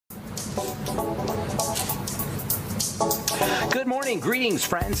Good morning, greetings,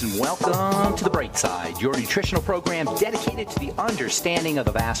 friends, and welcome to The Bright Side, your nutritional program dedicated to the understanding of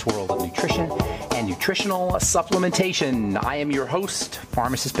the vast world of nutrition and nutritional supplementation. I am your host,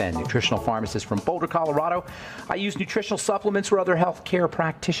 Pharmacist Ben, nutritional pharmacist from Boulder, Colorado. I use nutritional supplements where other healthcare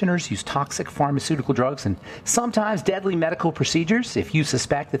practitioners use toxic pharmaceutical drugs and sometimes deadly medical procedures. If you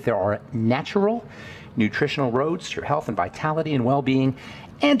suspect that there are natural nutritional roads to your health and vitality and well-being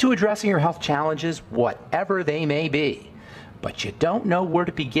and to addressing your health challenges, whatever they may be, but you don't know where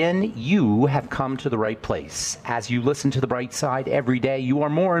to begin, you have come to the right place. As you listen to The Bright Side every day, you are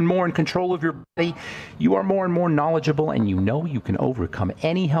more and more in control of your body, you are more and more knowledgeable, and you know you can overcome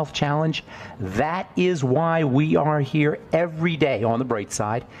any health challenge. That is why we are here every day on The Bright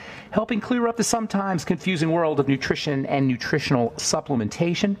Side, helping clear up the sometimes confusing world of nutrition and nutritional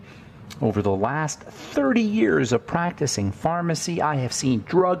supplementation. Over the last 30 years of practicing pharmacy, I have seen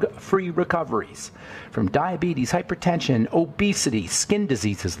drug-free recoveries from diabetes, hypertension, obesity, skin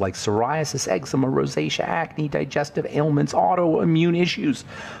diseases like psoriasis, eczema, rosacea, acne, digestive ailments, autoimmune issues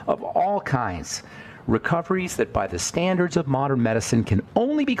of all kinds. Recoveries that by the standards of modern medicine can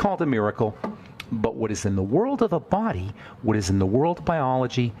only be called a miracle, but what is in the world of the body, what is in the world of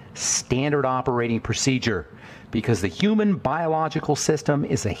biology, standard operating procedure. Because the human biological system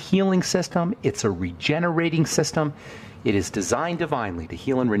is a healing system, it's a regenerating system. It is designed divinely to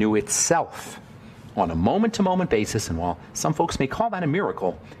heal and renew itself on a moment-to-moment basis. And while some folks may call that a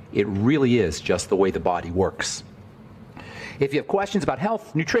miracle, it really is just the way the body works. If you have questions about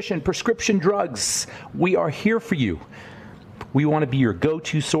health, nutrition, prescription drugs, we are here for you. We want to be your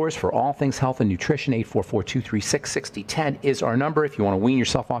go-to source for all things health and nutrition. 844-236-6010 is our number if you want to wean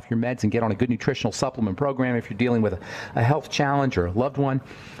yourself off your meds and get on a good nutritional supplement program. If you're dealing with a health challenge or a loved one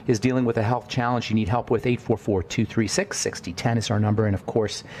is dealing with a health challenge you need help with, 844-236-6010 is our number. And of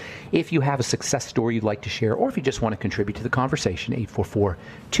course, if you have a success story you'd like to share or if you just want to contribute to the conversation,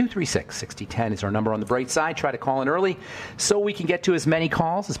 844-236-6010 is our number on The Bright Side. Try to call in early so we can get to as many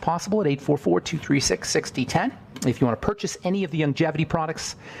calls as possible at 844-236-6010. If you want to purchase any of the longevity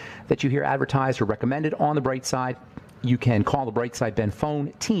products that you hear advertised or recommended on The Bright Side, you can call the Bright Side Ben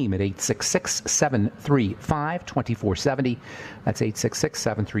phone team at 866-735-2470. That's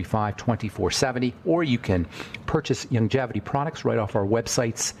 866-735-2470. Or you can purchase longevity products right off our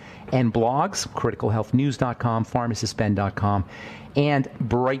websites and blogs, criticalhealthnews.com, pharmacistben.com, and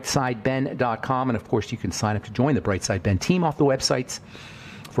brightsideben.com. And of course, you can sign up to join the Bright Side Ben team off the websites.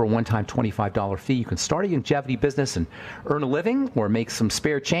 For a one-time $25 fee, you can start a longevity business and earn a living or make some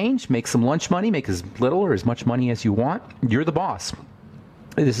spare change, make some lunch money, make as little or as much money as you want. You're the boss.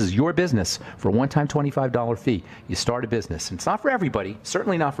 This is your business for a one-time $25 fee. You start a business. And it's not for everybody,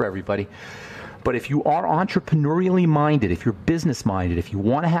 certainly not for everybody. But if you are entrepreneurially minded, if you're business minded, if you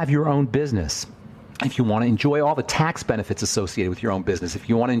want to have your own business, if you want to enjoy all the tax benefits associated with your own business, if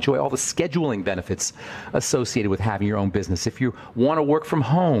you want to enjoy all the scheduling benefits associated with having your own business, if you want to work from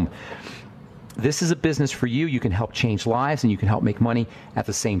home, this is a business for you. You can help change lives and you can help make money at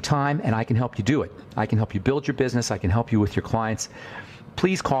the same time, and I can help you do it. I can help you build your business. I can help you with your clients.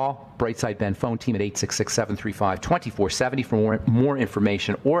 Please call Brightside Ben phone team at 866-735-2470 for more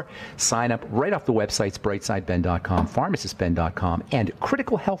information, or sign up right off the websites brightsideben.com, pharmacistben.com, and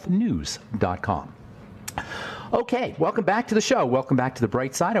criticalhealthnews.com. Okay, welcome back to the show. Welcome back to The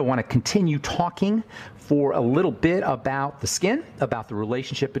Bright Side. I want to continue talking for a little bit about the skin, about the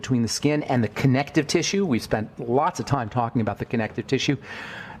relationship between the skin and the connective tissue. We've spent lots of time talking about the connective tissue.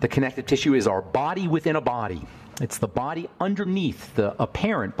 The connective tissue is our body within a body. It's the body underneath the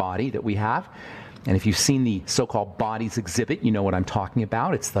apparent body that we have. And if you've seen the so-called bodies exhibit, you know what I'm talking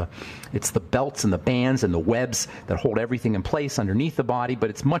about. It's the belts and the bands and the webs that hold everything in place underneath the body, but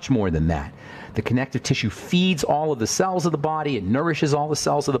it's much more than that. The connective tissue feeds all of the cells of the body. It nourishes all the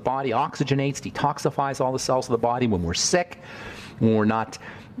cells of the body, oxygenates, detoxifies all the cells of the body when we're sick, when we're not,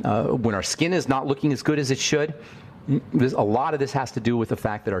 when our skin is not looking as good as it should. A lot of this has to do with the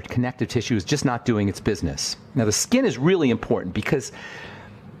fact that our connective tissue is just not doing its business. Now, the skin is really important because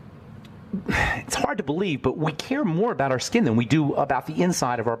it's hard to believe, but we care more about our skin than we do about the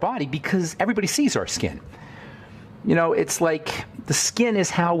inside of our body because everybody sees our skin. You know, it's like the skin is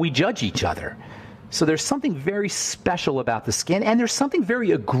how we judge each other. So there's something very special about the skin, and there's something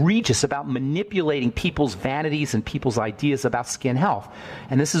very egregious about manipulating people's vanities and people's ideas about skin health.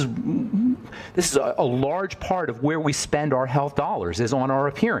 And this is a large part of where we spend our health dollars, is on our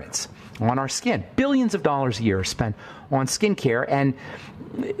appearance, on our skin. Billions of dollars a year are spent on skincare, and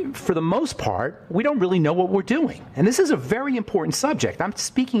for the most part, we don't really know what we're doing. And this is a very important subject. I'm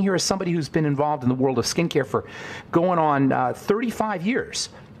speaking here as somebody who's been involved in the world of skincare for going on 35 years.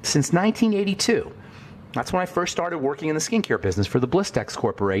 since 1982. That's when I first started working in the skincare business for the Blistex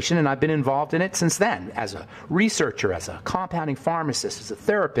Corporation, and I've been involved in it since then as a researcher, as a compounding pharmacist, as a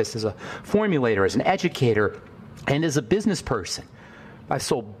therapist, as a formulator, as an educator, and as a business person. I've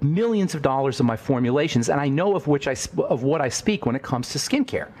sold millions of dollars of my formulations, and I know of what I speak when it comes to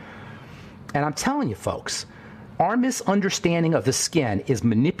skincare. And I'm telling you, folks, our misunderstanding of the skin is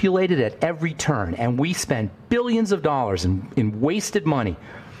manipulated at every turn, and we spend billions of dollars in wasted money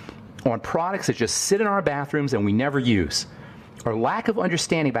on products that just sit in our bathrooms and we never use. Our lack of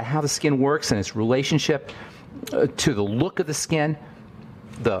understanding about how the skin works and its relationship to the look of the skin,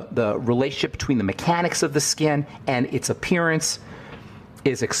 the relationship between the mechanics of the skin and its appearance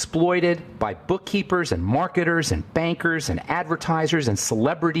is exploited by bookkeepers and marketers and bankers and advertisers and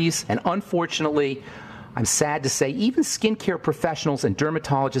celebrities. And unfortunately, I'm sad to say, even skincare professionals and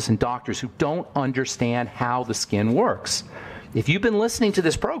dermatologists and doctors who don't understand how the skin works. If you've been listening to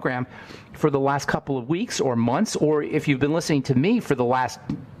this program for the last couple of weeks or months, or if you've been listening to me for the last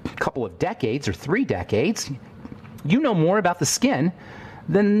couple of decades or 3 decades, you know more about the skin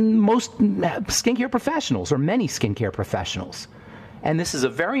than most skincare professionals or many skincare professionals. And this is a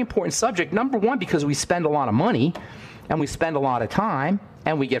very important subject, number one, because we spend a lot of money and we spend a lot of time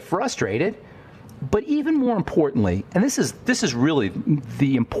and we get frustrated. But even more importantly, and this is really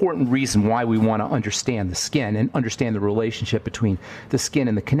the important reason why we want to understand the skin and understand the relationship between the skin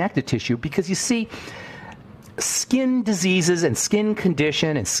and the connective tissue, because you see, skin diseases and skin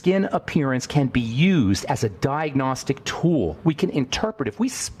condition and skin appearance can be used as a diagnostic tool. We can interpret, if we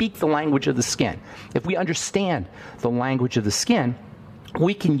speak the language of the skin, if we understand the language of the skin,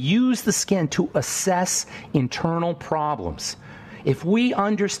 we can use the skin to assess internal problems. If we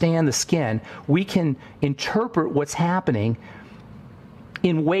understand the skin, we can interpret what's happening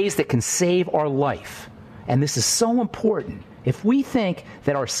in ways that can save our life. And this is so important. If we think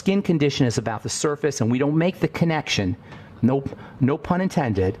that our skin condition is about the surface and we don't make the connection, no pun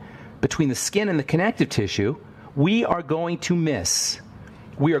intended, between the skin and the connective tissue, we are going to miss.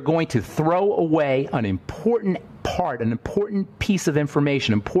 We are going to throw away an important part, an important piece of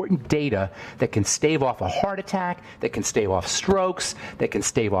information, important data that can stave off a heart attack, that can stave off strokes, that can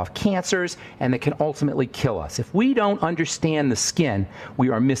stave off cancers, and that can ultimately kill us. If we don't understand the skin, we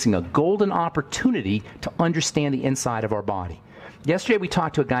are missing a golden opportunity to understand the inside of our body. Yesterday we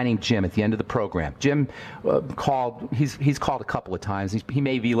talked to a guy named Jim at the end of the program. Jim called, he's called a couple of times. He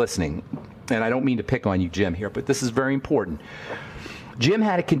may be listening, and I don't mean to pick on you, Jim, here, but this is very important. Jim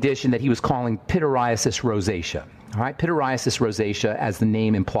had a condition that he was calling pityriasis rosacea. All right, pityriasis rosacea, as the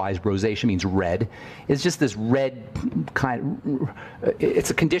name implies, rosacea means red. It's just this red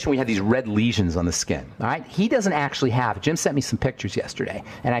it's a condition where you have these red lesions on the skin. All right, he doesn't actually have it. Jim sent me some pictures yesterday,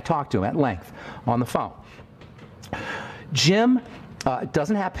 and I talked to him at length on the phone. Jim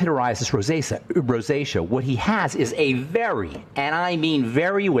doesn't have pityriasis rosacea. What he has is a very, and I mean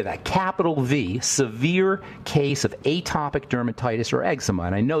very with a capital V, severe case of atopic dermatitis or eczema.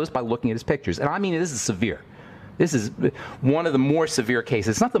 And I know this by looking at his pictures. And I mean, this is severe. This is one of the more severe cases.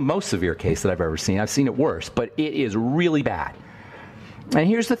 It's not the most severe case that I've ever seen. I've seen it worse, but it is really bad. And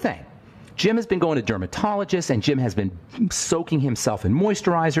here's the thing. Jim has been going to dermatologists, and Jim has been soaking himself in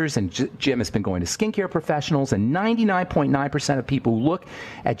moisturizers, and Jim has been going to skincare professionals, and 99.9% of people who look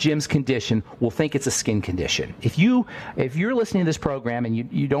at Jim's condition will think it's a skin condition. If you're listening to this program and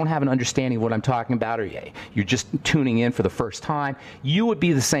you don't have an understanding of what I'm talking about, or you're just tuning in for the first time, you would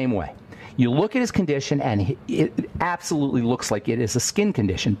be the same way. You look at his condition, and it absolutely looks like it is a skin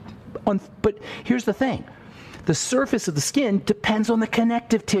condition. But here's the thing. The surface of the skin depends on the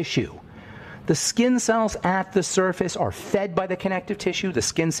connective tissue. The skin cells at the surface are fed by the connective tissue. The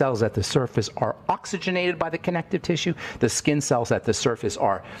skin cells at the surface are oxygenated by the connective tissue. The skin cells at the surface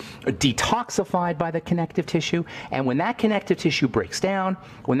are detoxified by the connective tissue. And when that connective tissue breaks down,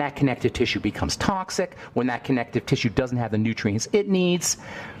 when that connective tissue becomes toxic, when that connective tissue doesn't have the nutrients it needs,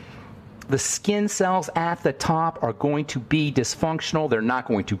 the skin cells at the top are going to be dysfunctional. They're not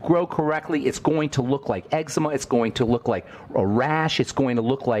going to grow correctly. It's going to look like eczema. It's going to look like a rash. It's going to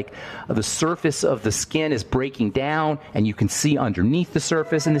look like the surface of the skin is breaking down, and you can see underneath the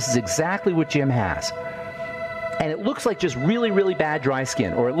surface. And this is exactly what Jim has. And it looks like just really, really bad dry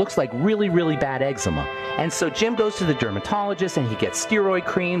skin, or it looks like really, really bad eczema. And so Jim goes to the dermatologist, and he gets steroid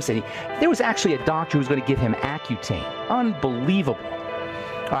creams. And there was actually a doctor who was going to give him Accutane. Unbelievable.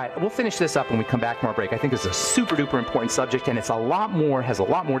 All right, we'll finish this up when we come back from our break. I think it's a super duper important subject, and it's has a lot more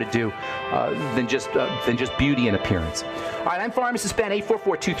to do than just beauty and appearance. All right, I'm Pharmacist Ben.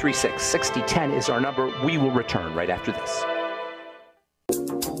 844-236-6010 is our number. We will return right after this.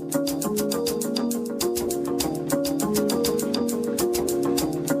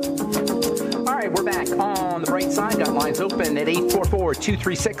 back on the bright side. Got lines open at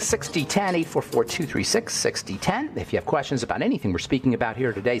 844-236-6010, 844-236-6010. If you have questions about anything we're speaking about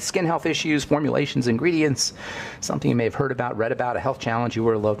here today, skin health issues, formulations, ingredients, something you may have heard about, read about, a health challenge you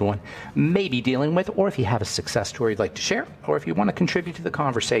or a loved one may be dealing with, or if you have a success story you'd like to share, or if you want to contribute to the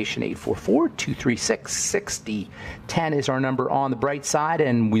conversation, 844-236-6010 is our number on the bright side,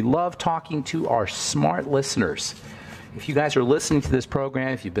 and we love talking to our smart listeners. If you guys are listening to this program,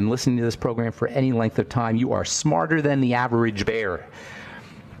 if you've been listening to this program for any length of time, you are smarter than the average bear,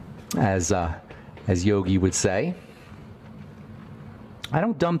 as Yogi would say. I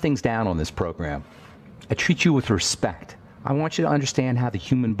don't dumb things down on this program. I treat you with respect. I want you to understand how the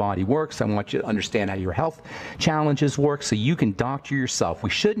human body works. I want you to understand how your health challenges work so you can doctor yourself. We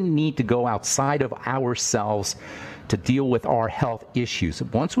shouldn't need to go outside of ourselves to deal with our health issues.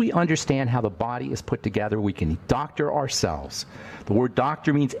 Once we understand how the body is put together, we can doctor ourselves. The word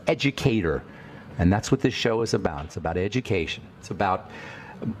doctor means educator, and that's what this show is about. It's about education. It's about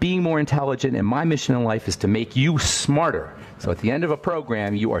being more intelligent, and my mission in life is to make you smarter. So at the end of a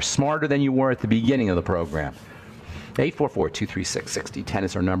program, you are smarter than you were at the beginning of the program. 844-236-6010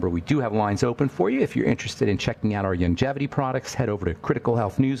 is our number. We do have lines open for you. If you're interested in checking out our longevity products, head over to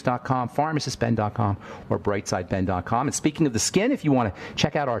criticalhealthnews.com, pharmacistben.com, or brightsideben.com. And speaking of the skin, if you want to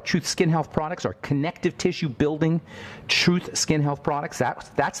check out our Truth Skin Health products, our connective tissue building Truth Skin Health products,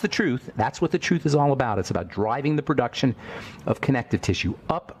 that's the truth. That's what the truth is all about. It's about driving the production of connective tissue,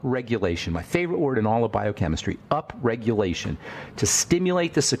 up-regulation, my favorite word in all of biochemistry, up-regulation, to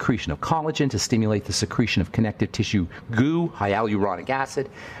stimulate the secretion of collagen, to stimulate the secretion of connective tissue goo, hyaluronic acid,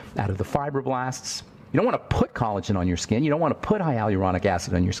 out of the fibroblasts. You don't want to put collagen on your skin. You don't want to put hyaluronic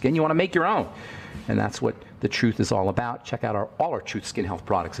acid on your skin. You want to make your own. And that's what the truth is all about. Check out all our Truth Skin Health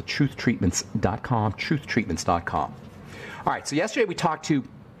products at truthtreatments.com, truthtreatments.com. All right, so yesterday we talked to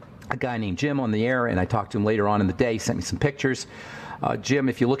a guy named Jim on the air, and I talked to him later on in the day. He sent me some pictures. Jim,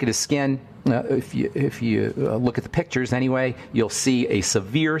 if you look at his skin, if you look at the pictures anyway, you'll see a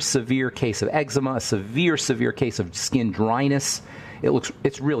severe case of eczema, a severe case of skin dryness.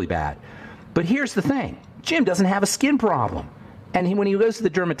 It's really bad. But here's the thing. Jim doesn't have a skin problem. And when he goes to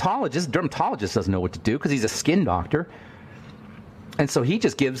the dermatologist doesn't know what to do because he's a skin doctor. And so he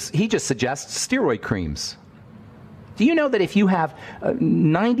just suggests steroid creams. Do you know that if you have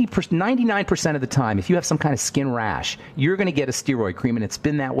 99% of the time, if you have some kind of skin rash, you're going to get a steroid cream, and it's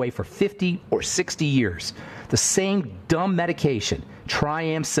been that way for 50 or 60 years. The same dumb medication,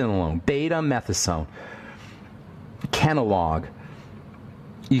 triamcinolone, betamethasone, Kenalog.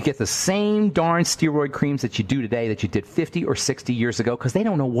 You get the same darn steroid creams that you do today that you did 50 or 60 years ago because they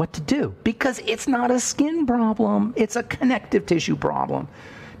don't know what to do. Because it's not a skin problem. It's a connective tissue problem.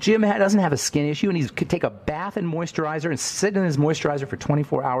 Jim doesn't have a skin issue, and he could take a bath in moisturizer and sit in his moisturizer for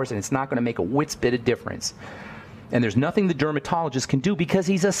 24 hours, and it's not going to make a whit's bit of difference. And there's nothing the dermatologist can do because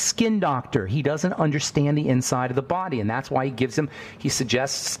he's a skin doctor. He doesn't understand the inside of the body, and that's why he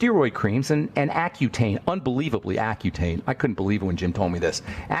suggests steroid creams and Accutane. Unbelievably, Accutane. I couldn't believe it when Jim told me this.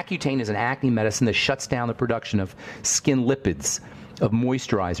 Accutane is an acne medicine that shuts down the production of skin lipids, of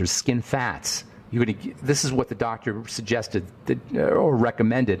moisturizers, skin fats. This is what the doctor suggested or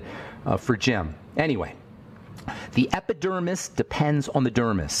recommended for Jim. Anyway, the epidermis depends on the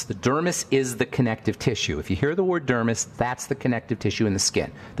dermis. The dermis is the connective tissue. If you hear the word dermis, that's the connective tissue in the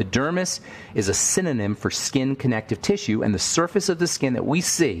skin. The dermis is a synonym for skin connective tissue, and the surface of the skin that we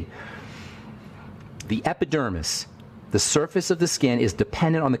see, the epidermis, the surface of the skin is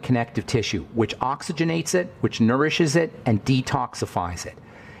dependent on the connective tissue, which oxygenates it, which nourishes it, and detoxifies it.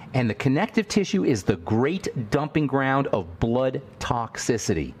 And the connective tissue is the great dumping ground of blood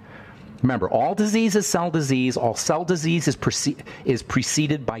toxicity. Remember, all disease is cell disease. All cell disease is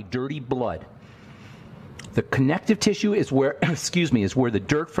preceded by dirty blood. The connective tissue is where, is where the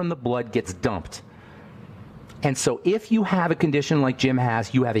dirt from the blood gets dumped. And so if you have a condition like Jim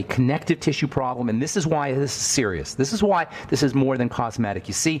has, you have a connective tissue problem, and this is why this is serious. This is why this is more than cosmetic.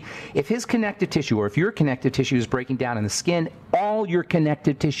 You see, if his connective tissue, or if your connective tissue is breaking down in the skin, all your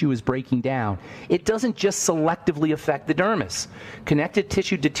connective tissue is breaking down. It doesn't just selectively affect the dermis. Connective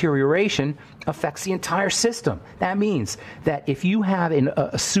tissue deterioration affects the entire system. That means that if you have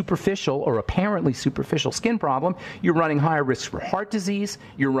a superficial or apparently superficial skin problem, you're running higher risk for heart disease,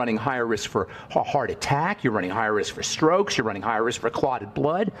 you're running higher risk for heart attack, you're running higher risk for strokes, you're running higher risk for clotted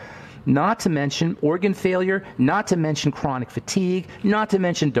blood, not to mention organ failure, not to mention chronic fatigue, not to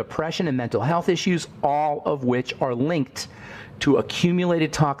mention depression and mental health issues, all of which are linked to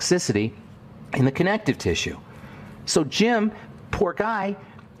accumulated toxicity in the connective tissue. So Jim, poor guy,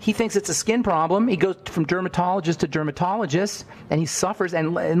 He thinks it's a skin problem. He goes from dermatologist to dermatologist, and he suffers.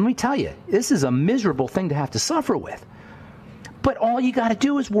 And let me tell you, this is a miserable thing to have to suffer with. But all you got to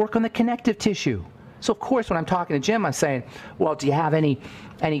do is work on the connective tissue. So, of course, when I'm talking to Jim, I'm saying, well, do you have any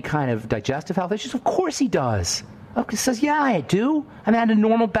kind of digestive health issues? Of course he does. He says, yeah, I do. I haven't had a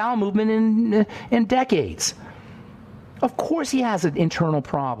normal bowel movement in decades. Of course he has an internal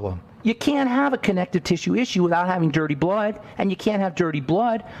problem. You can't have a connective tissue issue without having dirty blood, and you can't have dirty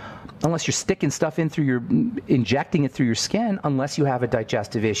blood unless you're sticking stuff injecting it through your skin, unless you have a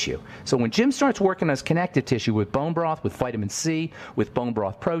digestive issue. So when Jim starts working on his connective tissue with bone broth, with vitamin C, with bone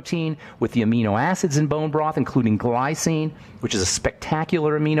broth protein, with the amino acids in bone broth, including glycine, which is a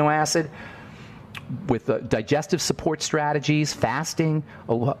spectacular amino acid, with digestive support strategies, fasting,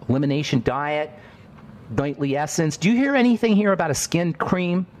 elimination diet, nightly essence. Do you hear anything here about a skin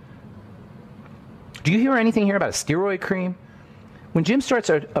cream? Do you hear anything here about a steroid cream? When Jim starts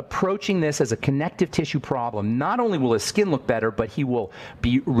approaching this as a connective tissue problem, not only will his skin look better, but he will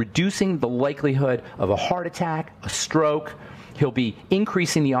be reducing the likelihood of a heart attack, a stroke. He'll be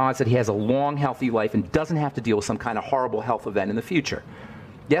increasing the odds that he has a long, healthy life and doesn't have to deal with some kind of horrible health event in the future.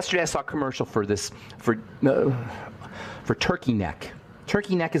 Yesterday I saw a commercial for turkey neck.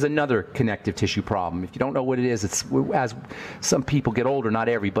 Turkey neck is another connective tissue problem. If you don't know what it is, it's as some people get older, not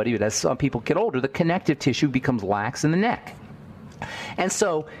everybody, but as some people get older, the connective tissue becomes lax in the neck. And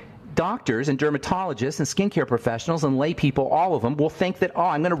so doctors and dermatologists and skincare professionals and lay people, all of them, will think that, oh,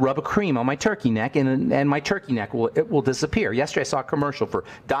 I'm going to rub a cream on my turkey neck and my turkey neck will disappear. Yesterday I saw a commercial for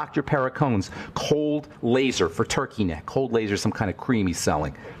Dr. Perricone's cold laser for turkey neck. Cold laser is some kind of cream he's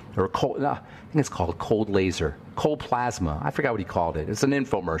selling. Or I think it's called cold laser, cold plasma. I forgot what he called it. It's an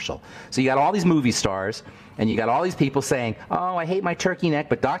infomercial. So you got all these movie stars, and you got all these people saying, oh, I hate my turkey neck,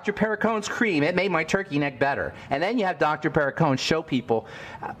 but Dr. Perricone's cream, it made my turkey neck better. And then you have Dr. Perricone show people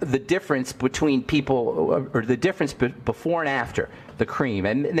the difference between people, or the difference before and after the cream.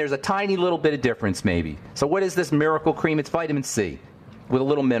 And there's a tiny little bit of difference maybe. So what is this miracle cream? It's vitamin C with a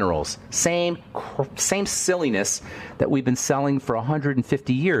little minerals. Same silliness that we've been selling for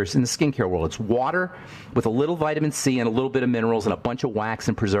 150 years in the skincare world. It's water with a little vitamin C and a little bit of minerals and a bunch of wax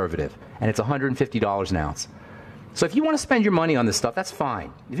and preservative. And it's $150 an ounce. So if you want to spend your money on this stuff, that's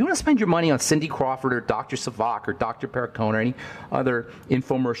fine. If you want to spend your money on Cindy Crawford or Dr. Savak or Dr. Perricone or any other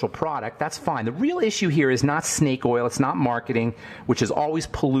infomercial product, that's fine. The real issue here is not snake oil. It's not marketing, which has always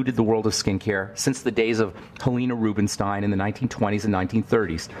polluted the world of skincare since the days of Helena Rubinstein in the 1920s and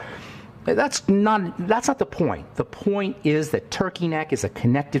 1930s. That's not the point. The point is that turkey neck is a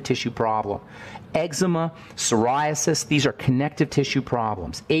connective tissue problem. Eczema, psoriasis, these are connective tissue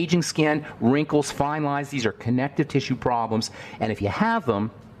problems. Aging skin, wrinkles, fine lines, these are connective tissue problems. And if you have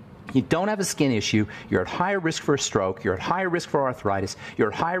them, you don't have a skin issue, you're at higher risk for a stroke, you're at higher risk for arthritis, you're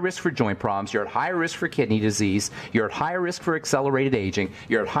at higher risk for joint problems, you're at higher risk for kidney disease, you're at higher risk for accelerated aging,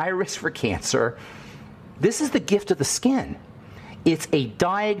 you're at higher risk for cancer. This is the gift of the skin. It's a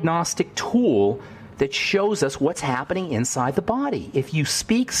diagnostic tool that shows us what's happening inside the body. If you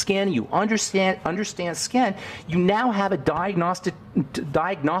speak skin, you understand skin, you now have a diagnostic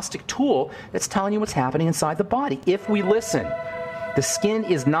tool that's telling you what's happening inside the body. If we listen, the skin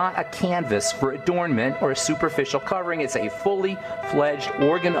is not a canvas for adornment or a superficial covering. It's a fully fledged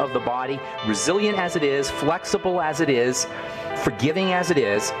organ of the body, resilient as it is, flexible as it is, forgiving as it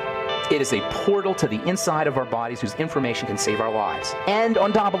is. It is a portal to the inside of our bodies whose information can save our lives. And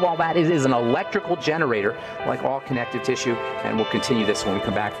on top of all that, it is an electrical generator, like all connective tissue. And we'll continue this when we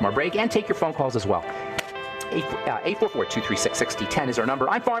come back from our break and take your phone calls as well. 844-236-6010 is our number.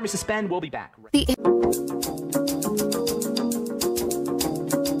 I'm Pharmacist Ben. We'll be back.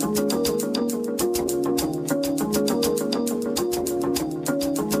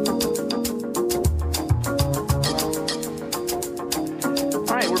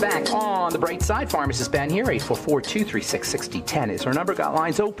 Back on the bright side, Pharmacist Ben here, 844-236-6010 is our number. Got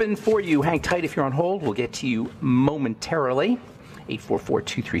lines open for you. Hang tight if you're on hold. We'll get to you momentarily.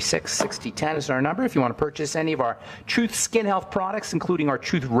 844-236-6010 is our number. If you want to purchase any of our Truth Skin Health products, including our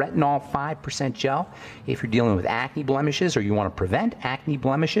Truth Retinol 5% gel, if you're dealing with acne blemishes or you want to prevent acne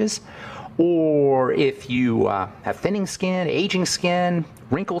blemishes, or if you have thinning skin, aging skin,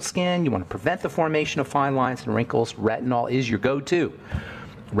 wrinkled skin, you want to prevent the formation of fine lines and wrinkles, retinol is your go-to.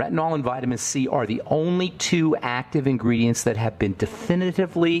 Retinol and vitamin C are the only two active ingredients that have been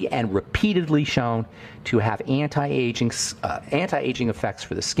definitively and repeatedly shown to have anti-aging effects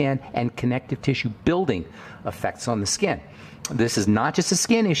for the skin and connective tissue building effects on the skin. This is not just a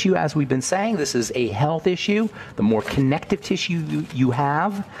skin issue, as we've been saying. This is a health issue. The more connective tissue you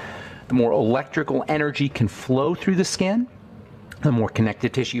have, the more electrical energy can flow through the skin. The more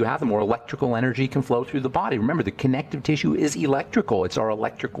connective tissue you have, the more electrical energy can flow through the body. Remember, the connective tissue is electrical. It's our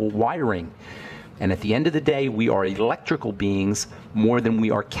electrical wiring. And at the end of the day, we are electrical beings more than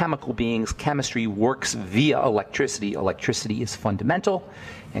we are chemical beings. Chemistry works via electricity. Electricity is fundamental.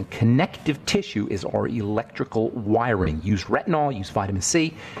 And connective tissue is our electrical wiring. Use retinol, use vitamin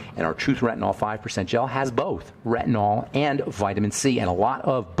C, and our Truth Retinol 5% gel has both retinol and vitamin C, and a lot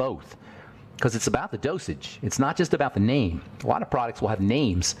of both. Because it's about the dosage. It's not just about the name. A lot of products will have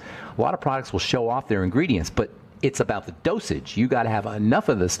names. A lot of products will show off their ingredients, but it's about the dosage. You got to have enough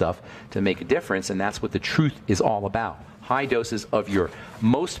of this stuff to make a difference, and that's what the Truth is all about. High doses of your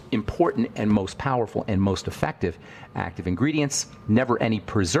most important and most powerful and most effective active ingredients. Never any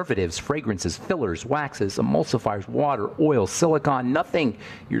preservatives, fragrances, fillers, waxes, emulsifiers, water, oil, silicone, nothing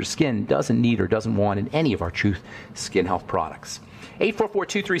your skin doesn't need or doesn't want in any of our Truth skin health products.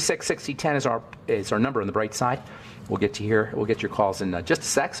 844-236-6010 is our number on the bright side. We'll get your calls in just a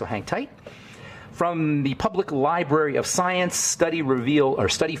sec, so hang tight. From the Public Library of Science, study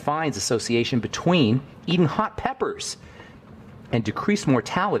finds association between eating hot peppers and decreased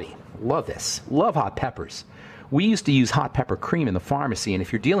mortality. Love this. Love hot peppers. We used to use hot pepper cream in the pharmacy, and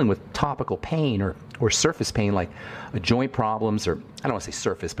if you're dealing with topical pain or surface pain like joint problems, or I don't want to say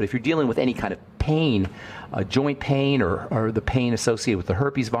surface, but if you're dealing with any kind of pain, joint pain or the pain associated with the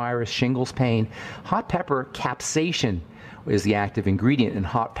herpes virus, shingles pain, hot pepper capsaicin is the active ingredient in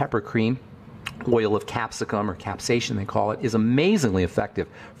hot pepper cream. Oil of capsicum, or capsaicin they call it, is amazingly effective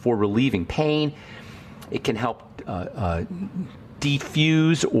for relieving pain. It can help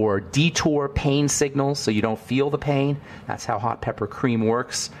diffuse or detour pain signals so you don't feel the pain. That's how hot pepper cream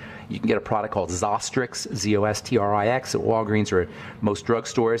works. You can get a product called Zostrix, Zostrix, at Walgreens or at most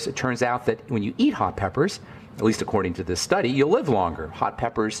drugstores. It turns out that when you eat hot peppers, at least according to this study, you'll live longer. Hot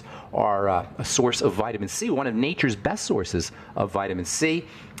peppers are a source of vitamin C, one of nature's best sources of vitamin C.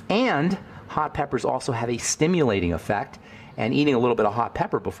 And hot peppers also have a stimulating effect, and eating a little bit of hot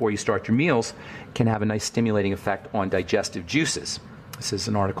pepper before you start your meals can have a nice stimulating effect on digestive juices. This is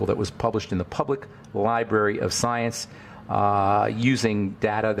an article that was published in the Public Library of Science using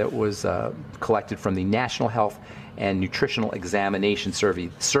data that was collected from the National Health and Nutritional Examination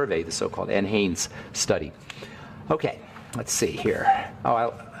Survey, the so-called NHANES study. Okay, let's see here.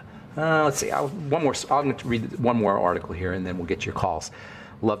 Let's see. I'm going to read one more article here, and then we'll get your calls.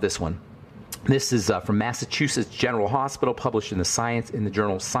 Love this one. This is from Massachusetts General Hospital, published in the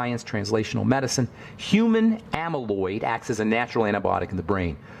journal Science Translational Medicine. Human amyloid acts as a natural antibiotic in the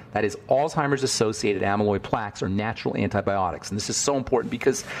brain. That is, Alzheimer's-associated amyloid plaques are natural antibiotics. And this is so important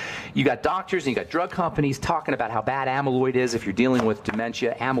because you got doctors and you got drug companies talking about how bad amyloid is if you're dealing with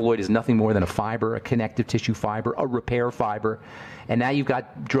dementia. Amyloid is nothing more than a fiber, a connective tissue fiber, a repair fiber. And now you've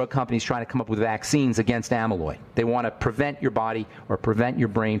got drug companies trying to come up with vaccines against amyloid. They want to prevent your body or prevent your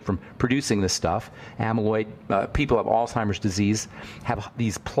brain from producing this stuff. Amyloid, people who have Alzheimer's disease have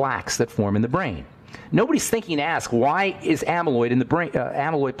these plaques that form in the brain. Nobody's thinking to ask, why is amyloid in the brain,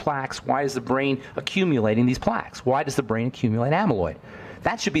 amyloid plaques, why is the brain accumulating these plaques? Why does the brain accumulate amyloid?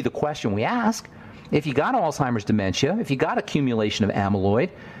 That should be the question we ask. If you got Alzheimer's dementia, if you got accumulation of amyloid,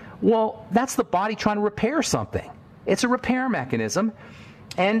 well, that's the body trying to repair something. It's a repair mechanism,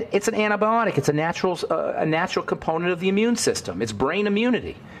 and it's an antibiotic. It's a natural component of the immune system. It's brain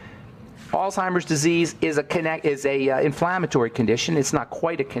immunity. Alzheimer's disease is a inflammatory condition. It's not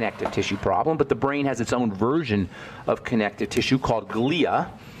quite a connective tissue problem, but the brain has its own version of connective tissue called glia.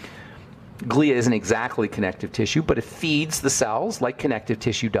 Glia isn't exactly connective tissue, but it feeds the cells like connective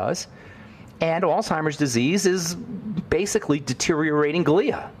tissue does. And Alzheimer's disease is basically deteriorating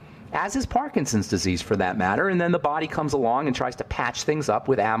glia, as is Parkinson's disease for that matter. And then the body comes along and tries to patch things up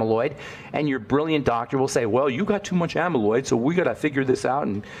with amyloid, and your brilliant doctor will say, well, you got too much amyloid, so we got to figure this out,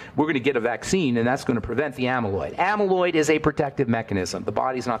 and we're going to get a vaccine, and that's going to prevent the amyloid. Amyloid is a protective mechanism. The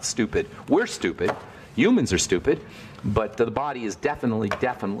body's not stupid. We're stupid. Humans are stupid, but the body is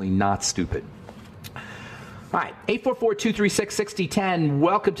definitely not stupid. All right, 844-236-6010.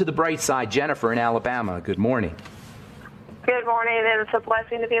 Welcome to the bright side. Jennifer in Alabama. Good morning. Good morning, and it's a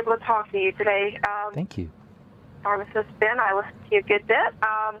blessing to be able to talk to you today. Thank you. Pharmacist Ben, I listened to you a good bit.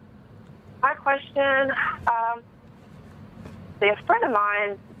 My question, a friend of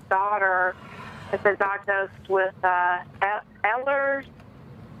mine's daughter has been diagnosed with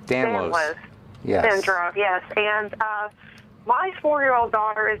Ehlers-Danlos syndrome. Yes, and my 4-year-old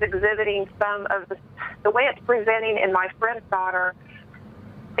daughter is exhibiting some of the way it's presenting in my friend's daughter.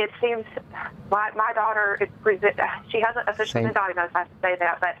 It seems my daughter is she hasn't officially been diagnosed, I have to say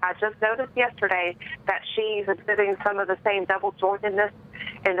that, but I just noticed yesterday that she's exhibiting some of the same double jointedness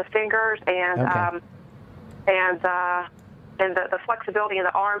in the fingers and and the flexibility in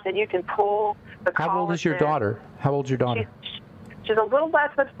the arms, and you can pull the collagen. How old is your daughter? How old's your daughter? She's a little less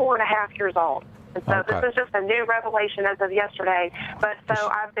than 4.5 years old. And so Okay. This is just a new revelation as of yesterday. But so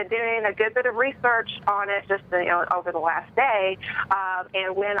I've been doing a good bit of research on it just over the last day.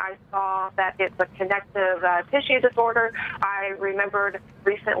 And when I saw that it's a connective tissue disorder, I remembered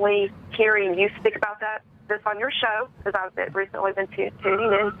recently hearing you speak about this on your show, because I've recently been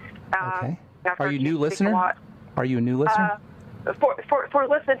tuning in. Okay. Are you a new listener? Are you a new listener? For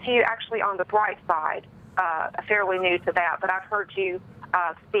listening to you actually on the bright side, fairly new to that, but I've heard you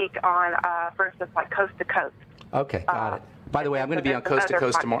speak on, for instance, like Coast to Coast. Okay, got it. By the way, I'm going to be on Coast to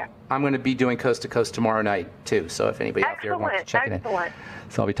Coast tomorrow. I'm going to be doing Coast to Coast tomorrow night, too. So if anybody out there wants to check it in.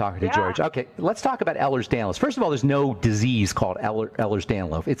 So I'll be talking to George. Okay, let's talk about Ehlers-Danlos. First of all, there's no disease called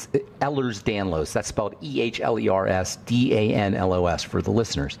Ehlers-Danlos. It's Ehlers-Danlos. That's spelled Ehlers-Danlos for the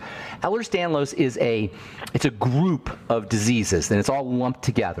listeners. Ehlers-Danlos is it's a group of diseases, and it's all lumped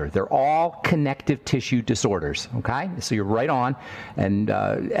together. They're all connective tissue disorders, okay? So you're right on, and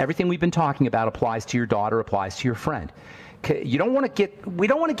everything we've been talking about applies to your daughter, applies to your friend. We don't want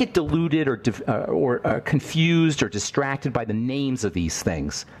to get deluded or confused or distracted by the names of these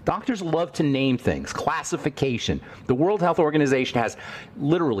things. Doctors love to name things. Classification. The World Health Organization has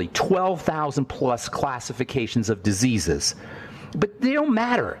literally 12,000 plus classifications of diseases. But they don't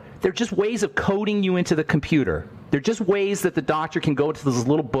matter. They're just ways of coding you into the computer. They're just ways that the doctor can go to this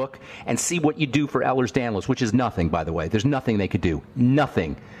little book and see what you do for Ehlers-Danlos, which is nothing, by the way. There's nothing they could do.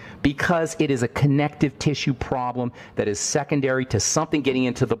 Nothing. Because it is a connective tissue problem that is secondary to something getting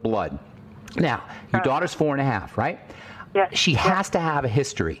into the blood. Now, your daughter's 4.5, right? Yes. She has to have a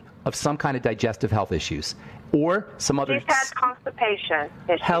history of some kind of digestive health issues or some other... She's had constipation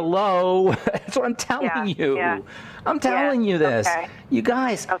issues. Hello. That's what I'm telling you. Yeah. I'm telling you this. Okay. You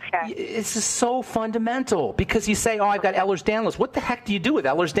guys, it's just so fundamental because you say, oh, I've got Ehlers-Danlos. What the heck do you do with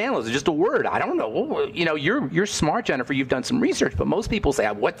Ehlers-Danlos? It's just a word. I don't know. You're smart, Jennifer. You've done some research, but most people say,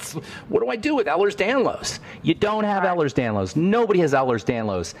 what do I do with Ehlers-Danlos? You don't have Ehlers-Danlos. Nobody has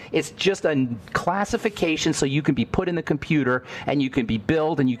Ehlers-Danlos. It's just a classification so you can be put in the computer and you can be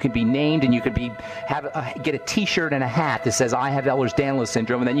billed and you can be named and you can get a T-shirt and a hat that says, I have Ehlers-Danlos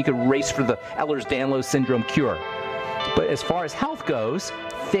syndrome, and then you can race for the Ehlers-Danlos syndrome cure. But as far as health goes,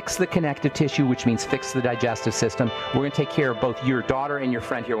 fix the connective tissue, which means fix the digestive system. We're going to take care of both your daughter and your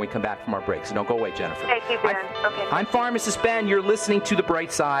friend here when we come back from our break. So don't go away, Jennifer. Thank you, Ben. I'm Pharmacist Ben. You're listening to The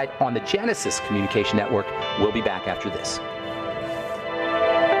Bright Side on the Genesis Communication Network. We'll be back after this.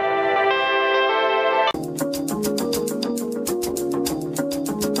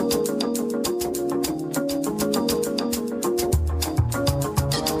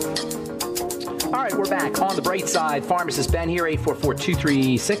 Back on the bright side, Pharmacist Ben here,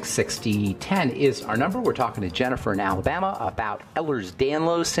 844-236-6010 is our number. We're talking to Jennifer in Alabama about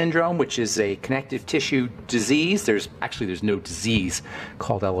Ehlers-Danlos syndrome, which is a connective tissue disease. There's no disease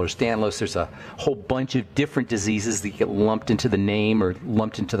called Ehlers-Danlos. There's a whole bunch of different diseases that get lumped into the name or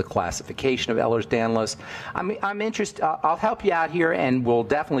lumped into the classification of Ehlers-Danlos. I'm interested. I'll help you out here, and we'll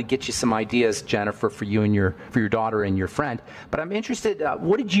definitely get you some ideas, Jennifer, for you and your daughter and your friend. But I'm interested.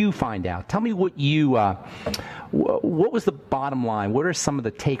 What did you find out? Tell me what what was the bottom line? What are some of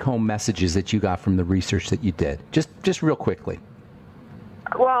the take-home messages that you got from the research that you did? Just real quickly.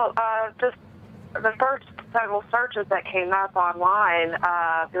 Well, just the first several searches that came up online,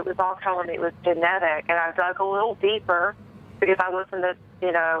 it was all telling me it was genetic, and I dug a little deeper because I listened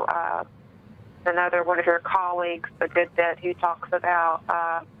to, another one of your colleagues, a good bit, who talks about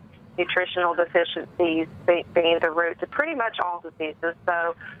nutritional deficiencies being the root to pretty much all diseases.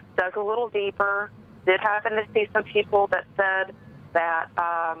 So dug a little deeper. Did happen to see some people that said that,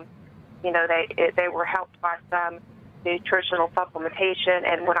 they were helped by some nutritional supplementation.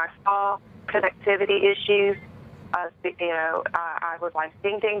 And when I saw connectivity issues, I was like,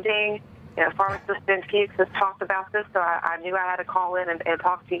 ding, ding, ding. Pharmacist Ben Fuchs has talked about this, so I knew I had to call in and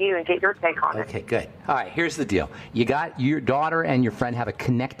talk to you and get your take on it. Okay, good. All right, here's the deal. You got your daughter and your friend have a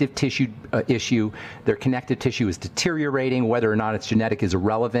connective tissue issue. Their connective tissue is deteriorating. Whether or not it's genetic is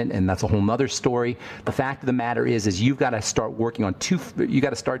irrelevant, and that's a whole other story. The fact of the matter is you've got to start working on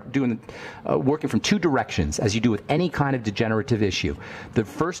working from two directions, as you do with any kind of degenerative issue. The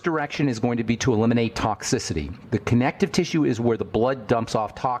first direction is going to be to eliminate toxicity. The connective tissue is where the blood dumps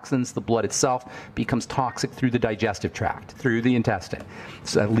off toxins. The blood blood itself, becomes toxic through the digestive tract, through the intestine.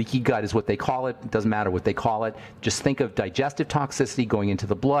 So leaky gut is what they call it. It doesn't matter what they call it. Just think of digestive toxicity going into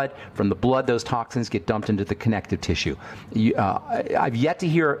the blood. From the blood, those toxins get dumped into the connective tissue. I've yet to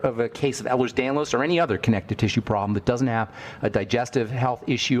hear of a case of Ehlers-Danlos or any other connective tissue problem that doesn't have a digestive health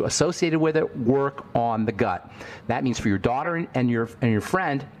issue associated with it. Work on the gut. That means for your daughter and your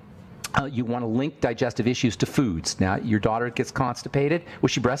friend, you want to link digestive issues to foods. Now, your daughter gets constipated.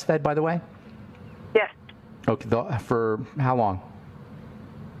 Was she breastfed, by the way? Yes. Okay. For how long?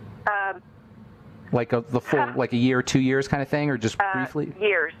 Like the full, like a year or 2 years kind of thing, or just briefly?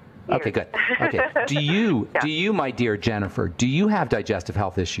 Years. Okay, good. Okay. Do you, my dear Jennifer, do you have digestive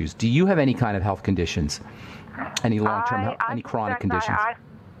health issues? Do you have any kind of health conditions? Any long-term, any chronic conditions?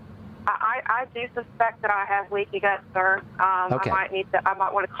 I do suspect that I have leaky gut, sir. Okay. I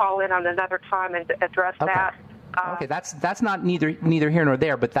might want to call in on another time and address that. Okay, that's not neither here nor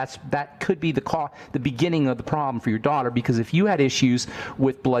there, but that could be the beginning of the problem for your daughter, because if you had issues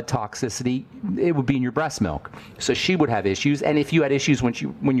with blood toxicity, it would be in your breast milk. So she would have issues, and if you had issues when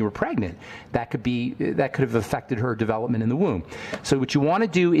you were pregnant, that could have affected her development in the womb. So what you want to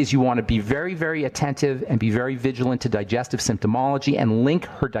do is you want to be very, very attentive and be very vigilant to digestive symptomology and link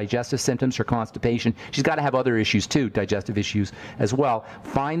her digestive symptoms, her constipation. She's got to have other issues too, digestive issues as well.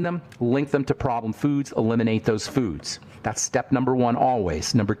 Find them, link them to problem foods, eliminate those foods. That's step number one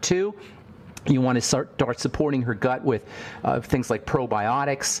always. Number two, you want to start supporting her gut with things like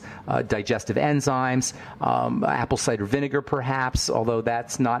probiotics, digestive enzymes, apple cider vinegar perhaps, although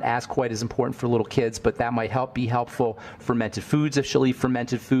that's not quite as important for little kids, but that might be helpful. Fermented foods, if she'll eat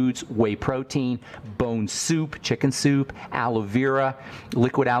fermented foods, whey protein, bone soup, chicken soup, aloe vera,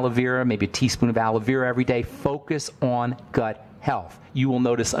 liquid aloe vera, maybe a teaspoon of aloe vera every day. Focus on gut health. You will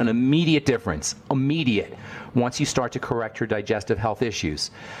notice an immediate difference, once you start to correct her digestive health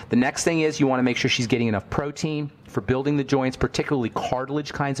issues. The next thing is you want to make sure she's getting enough protein for building the joints, particularly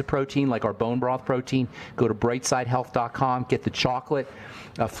cartilage kinds of protein, like our bone broth protein. Go to brightsidehealth.com, get the chocolate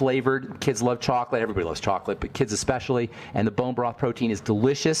flavored. Kids love chocolate. Everybody loves chocolate, but kids especially. And the bone broth protein is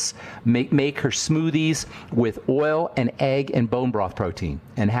delicious. Make her smoothies with oil and egg and bone broth protein,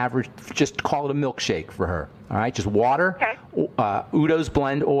 and have her just call it a milkshake for her. All right, just water, Udo's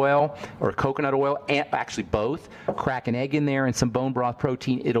blend oil or coconut oil, and actually both. Crack an egg in there and some bone broth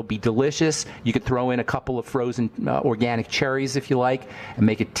protein. It'll be delicious. You could throw in a couple of frozen organic cherries if you like, and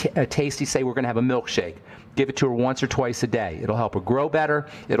make it tasty. Say we're going to have a milkshake. Give it to her once or twice a day. It'll help her grow better.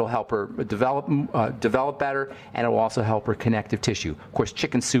 It'll help her develop better, and it will also help her connective tissue. Of course,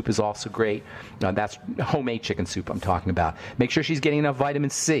 chicken soup is also great. That's homemade chicken soup I'm talking about. Make sure she's getting enough vitamin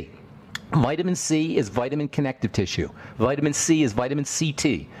C. Vitamin C is vitamin connective tissue. Vitamin C is vitamin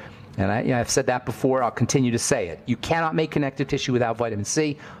CT. And I've said that before. I'll continue to say it. You cannot make connective tissue without vitamin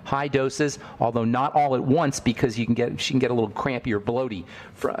C. High doses, although not all at once, because she can get a little crampy or bloaty.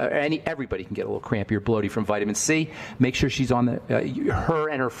 Everybody can get a little crampy or bloaty from vitamin C. Make sure she's on her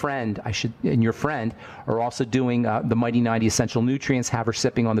and her friend, and your friend are also doing the Mighty 90 Essential Nutrients. Have her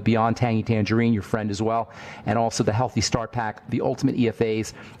sipping on the Beyond Tangy Tangerine, your friend as well. And also the Healthy Start Pack, the Ultimate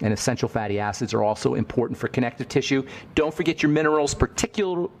EFAs, and essential fatty acids are also important for connective tissue. Don't forget your minerals,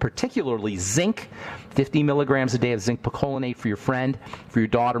 particularly zinc. 50 milligrams a day of zinc picolinate for your friend. For your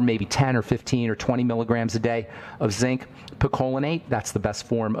daughter, maybe 10 or 15 or 20 milligrams a day of zinc picolinate. That's the best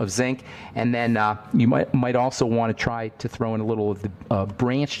form of zinc. And then you might also want to try to throw in a little of the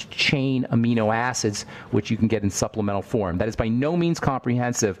branched chain amino acids, which you can get in supplemental form. That is by no means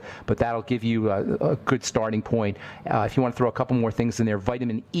comprehensive, but that'll give you a good starting point. If you want to throw a couple more things in there,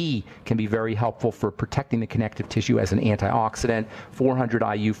 vitamin E can be very helpful for protecting the connective tissue as an antioxidant. 400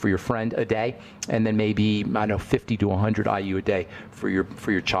 IU for your friend a day, and then maybe 50 to 100 IU a day for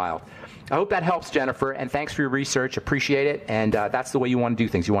your child. I hope that helps, Jennifer, and thanks for your research. Appreciate it, and that's the way you want to do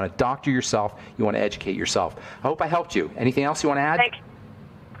things. You want to doctor yourself. You want to educate yourself. I hope I helped you. Anything else you want to add? Thank you.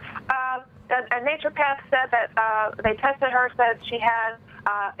 A naturopath said that they tested her, said she has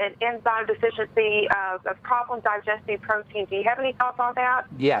an enzyme deficiency, a problem digesting protein. Do you have any thoughts on that?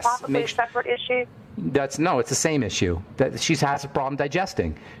 Yes. Possibly a separate issue? No, it's the same issue. That she has a problem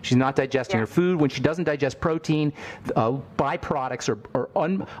digesting. She's not digesting her food. When she doesn't digest protein, byproducts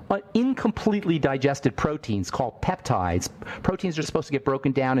or incompletely digested proteins called peptides. Proteins are supposed to get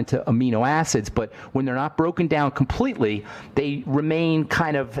broken down into amino acids, but when they're not broken down completely, they remain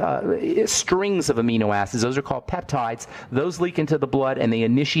kind of strings of amino acids. Those are called peptides. Those leak into the blood and they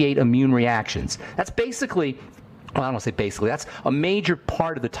initiate immune reactions. That's basically well, I don't want to say basically, that's a major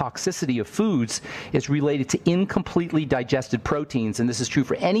part of the toxicity of foods is related to incompletely digested proteins. And this is true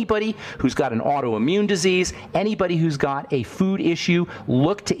for anybody who's got an autoimmune disease, anybody who's got a food issue.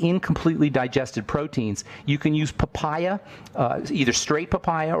 Look to incompletely digested proteins. You can use papaya, either straight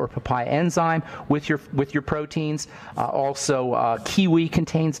papaya or papaya enzyme with your proteins. Also, kiwi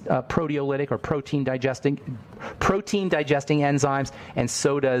contains proteolytic or protein digesting enzymes, and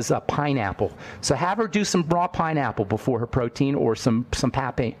so does pineapple. So have her do some raw pineapple before her protein, or some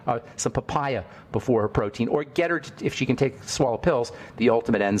papaya before her protein, or get her to, if she can swallow pills, the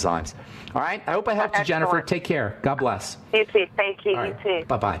ultimate enzymes. All right. I hope I helped you, Jennifer. Take care. God bless. You too. Thank you. All You right. too.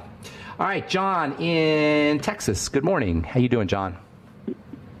 Bye-bye. All right, John in Texas. Good morning. How you doing, John?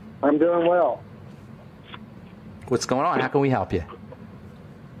 I'm doing well. What's going on? How can we help you?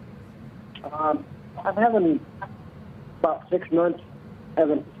 I'm having about 6 months,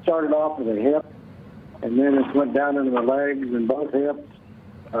 haven't started off with a hip, and then it went down into my legs and both hips.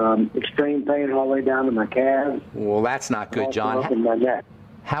 Extreme pain all the way down to my calves. Well, that's not good, John. In my neck.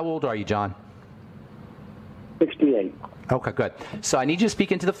 How old are you, John? 68. Okay, good. So I need you to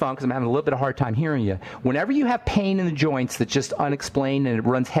speak into the phone because I'm having a little bit of a hard time hearing you. Whenever you have pain in the joints that's just unexplained and it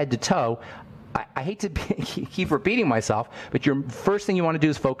runs head to toe, I hate to keep repeating myself, but your first thing you want to do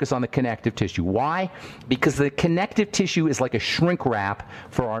is focus on the connective tissue. Why? Because the connective tissue is like a shrink wrap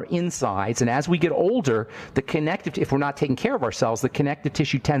for our insides, and as we get older, if we're not taking care of ourselves, the connective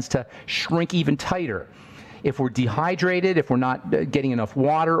tissue tends to shrink even tighter. If we're dehydrated, if we're not getting enough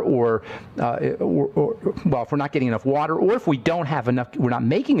water, or if we're not getting enough water, or if we don't have enough, we're not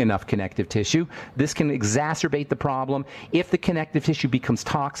making enough connective tissue, this can exacerbate the problem. If the connective tissue becomes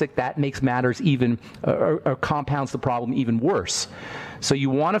toxic, that makes matters even, or compounds the problem even worse. So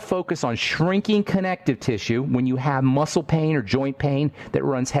you want to focus on shrinking connective tissue when you have muscle pain or joint pain that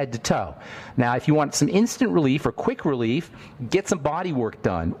runs head to toe. Now, if you want some instant relief or quick relief, get some body work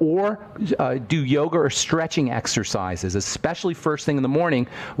done, or do yoga or stretching exercises, especially first thing in the morning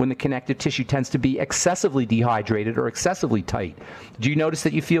when the connective tissue tends to be excessively dehydrated or excessively tight. Do you notice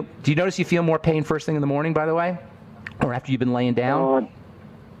you feel more pain first thing in the morning, by the way, or after you've been laying down?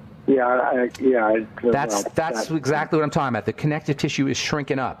 That's exactly what I'm talking about. The connective tissue is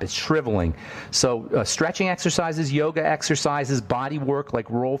shrinking up. It's shriveling. So stretching exercises, yoga exercises, body work like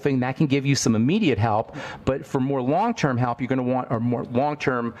rolfing, that can give you some immediate help. But for more long-term help, you're going to want, or more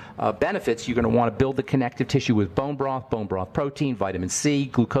long-term benefits, you're going to want to build the connective tissue with bone broth protein, vitamin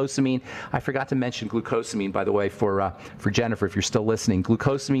C, glucosamine. I forgot to mention glucosamine, by the way, for Jennifer, if you're still listening.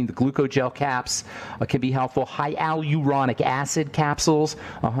 Glucosamine, the glucogel caps can be helpful. High hyaluronic acid capsules,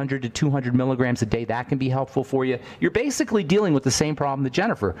 100 to 200 milligrams a day. That can be helpful for you. You're basically dealing with the same problem that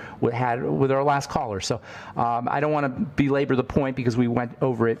Jennifer had with our last caller. So I don't want to belabor the point because we went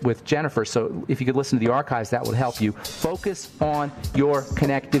over it with Jennifer. So if you could listen to the archives, that would help you. Focus on your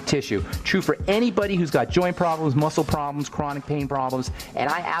connective tissue. True for anybody who's got joint problems, muscle problems, chronic pain problems. And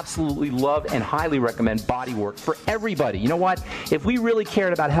I absolutely love and highly recommend body work for everybody. You know what? If we really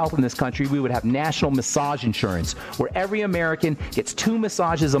cared about health in this country, we would have national massage insurance, where every American gets 2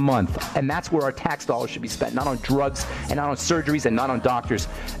 massages a month. And that's where our tax dollars should be spent, not on drugs and not on surgeries and not on doctors.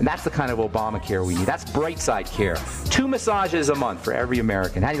 And that's the kind of Obamacare we need. That's Brightside Care. 2 massages a month for every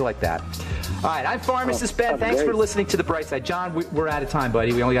American. How do you like that? All right, I'm Pharmacist Ben. Thanks for listening to The Brightside. John, we're out of time,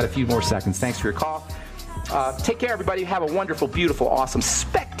 buddy. We only got a few more seconds. Thanks for your call. Take care, everybody. Have a wonderful, beautiful, awesome,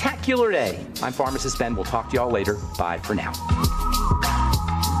 spectacular day. I'm Pharmacist Ben. We'll talk to you all later. Bye for now.